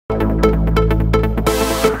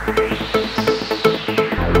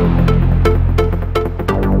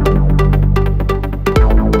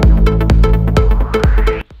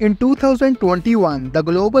In 2021, the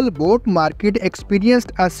global boat market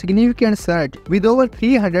experienced a significant surge, with over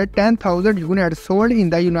 310,000 units sold in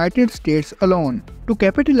the United States alone. To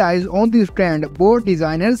capitalize on this trend, boat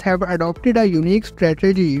designers have adopted a unique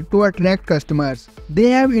strategy to attract customers. They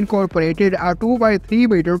have incorporated a 2x3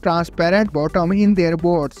 meter transparent bottom in their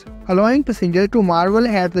boats, allowing passengers to marvel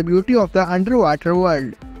at the beauty of the underwater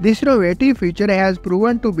world. This innovative feature has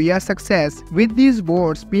proven to be a success, with these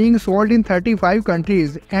boats being sold in 35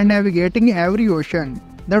 countries and navigating every ocean.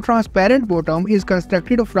 The transparent bottom is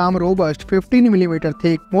constructed from robust 15mm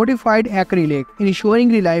thick modified acrylic, ensuring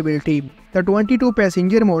reliability. The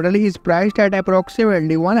 22-passenger model is priced at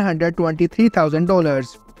approximately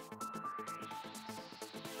 $123,000.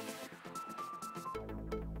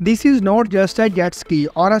 This is not just a jet ski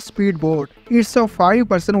or a speedboat, it's a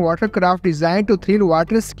 5-person watercraft designed to thrill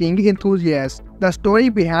water skiing enthusiasts. The story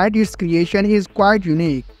behind its creation is quite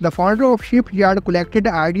unique. The founder of Shipyard collected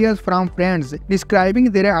ideas from friends describing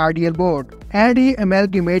their ideal boat, and he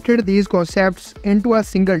amalgamated these concepts into a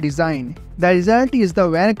single design. The result is the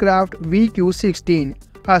Vancraft VQ16,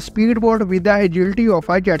 a speedboat with the agility of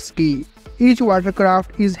a jet ski. Each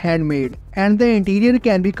watercraft is handmade, and the interior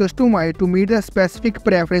can be customized to meet the specific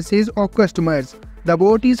preferences of customers. The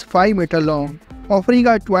boat is 5 meters long, offering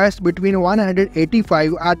a choice between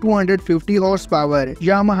 185 or 250 horsepower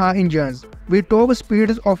Yamaha engines, with top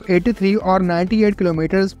speeds of 83 or 98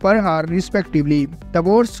 km per hour respectively. The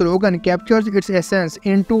boat's slogan captures its essence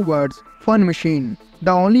in 2 words: fun machine.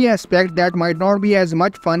 The only aspect that might not be as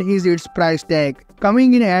much fun is its price tag,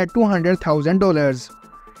 coming in at $200,000.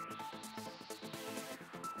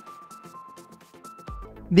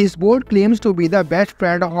 This boat claims to be the best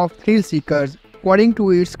friend of thrill seekers, according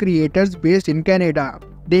to its creators based in Canada.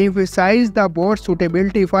 They emphasize the boat's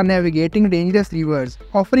suitability for navigating dangerous rivers,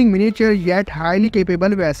 offering miniature yet highly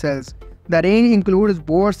capable vessels. The range includes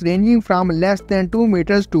boats ranging from less than 2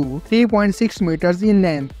 meters to 3.6 meters in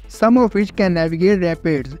length, some of which can navigate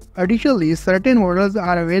rapids. Additionally, certain models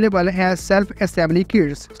are available as self-assembly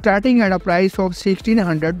kits, starting at a price of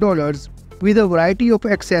 $1,600. With a variety of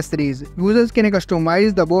accessories, users can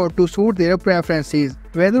customize the boat to suit their preferences,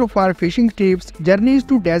 whether for fishing trips, journeys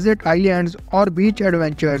to desert islands, or beach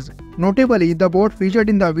adventures. Notably, the boat featured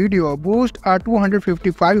in the video boasts a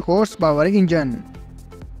 255 horsepower engine.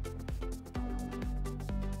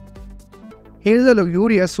 Here's a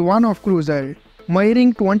luxurious one-off cruiser,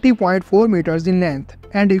 measuring 20.4 meters in length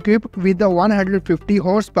and equipped with the 150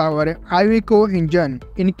 horsepower Iveco engine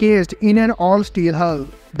encased in an all-steel hull.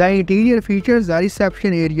 The interior features a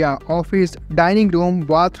reception area, office, dining room,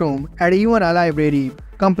 bathroom, and even a library,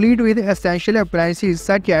 complete with essential appliances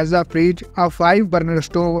such as a fridge, a 5-burner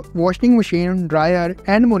stove, washing machine, dryer,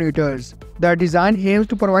 and monitors. The design aims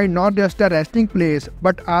to provide not just a resting place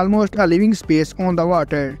but almost a living space on the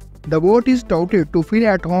water. The boat is touted to feel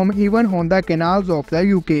at home even on the canals of the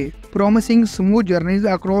UK, promising smooth journeys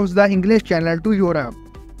across the English Channel to Europe.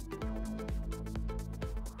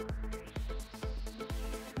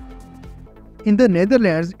 In the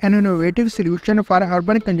Netherlands, an innovative solution for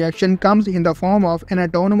urban congestion comes in the form of an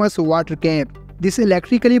autonomous water cab. This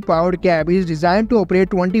electrically powered cab is designed to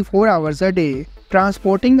operate 24 hours a day,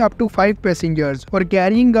 transporting up to 5 passengers or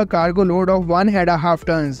carrying a cargo load of 1.5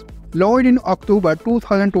 tons. Launched in October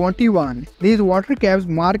 2021, these water cabs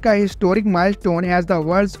mark a historic milestone as the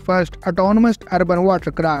world's first autonomous urban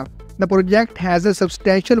watercraft. The project has a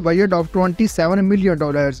substantial budget of $27 million,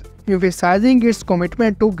 emphasizing its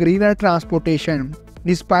commitment to greener transportation.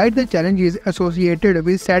 Despite the challenges associated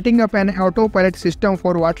with setting up an autopilot system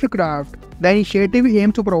for watercraft, the initiative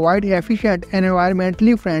aims to provide efficient and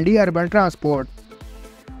environmentally friendly urban transport.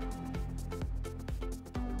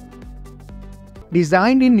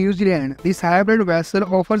 Designed in New Zealand, this hybrid vessel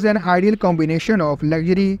offers an ideal combination of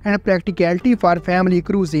luxury and practicality for family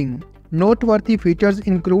cruising. Noteworthy features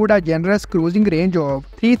include a generous cruising range of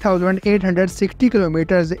 3,860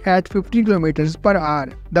 km at 50 km per hour.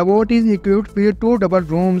 The boat is equipped with 2 double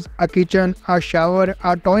rooms, a kitchen, a shower,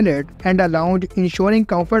 a toilet, and a lounge, ensuring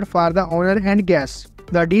comfort for the owner and guests.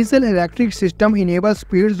 The diesel-electric system enables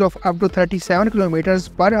speeds of up to 37 km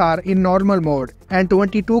per hour in normal mode and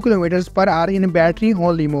 22 km per hour in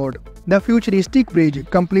battery-only mode. The futuristic bridge,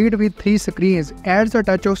 complete with 3 screens, adds a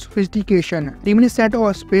touch of sophistication reminiscent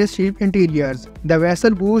of spaceship interiors. The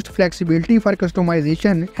vessel boosts flexibility for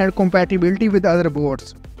customization and compatibility with other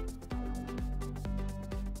boats.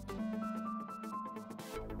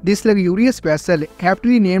 This luxurious vessel,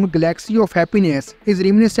 aptly named Galaxy of Happiness, is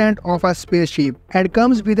reminiscent of a spaceship and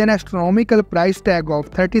comes with an astronomical price tag of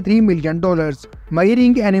 $33 million.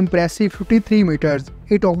 Measuring an impressive 53 meters,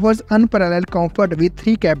 it offers unparalleled comfort with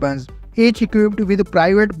 3 cabins, each equipped with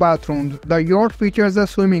private bathrooms. The yacht features a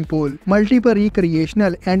swimming pool, multiple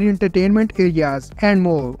recreational and entertainment areas, and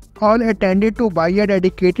more, all attended to by a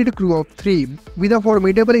dedicated crew of 3, with a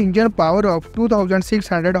formidable engine power of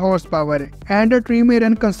 2600 horsepower and a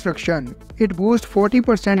trimaran construction. It boasts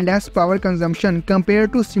 40% less power consumption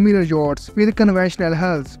compared to similar yachts with conventional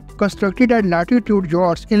hulls. Constructed at Latitude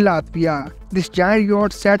Yachts in Latvia, this giant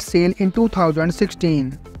yacht set sail in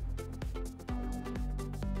 2016.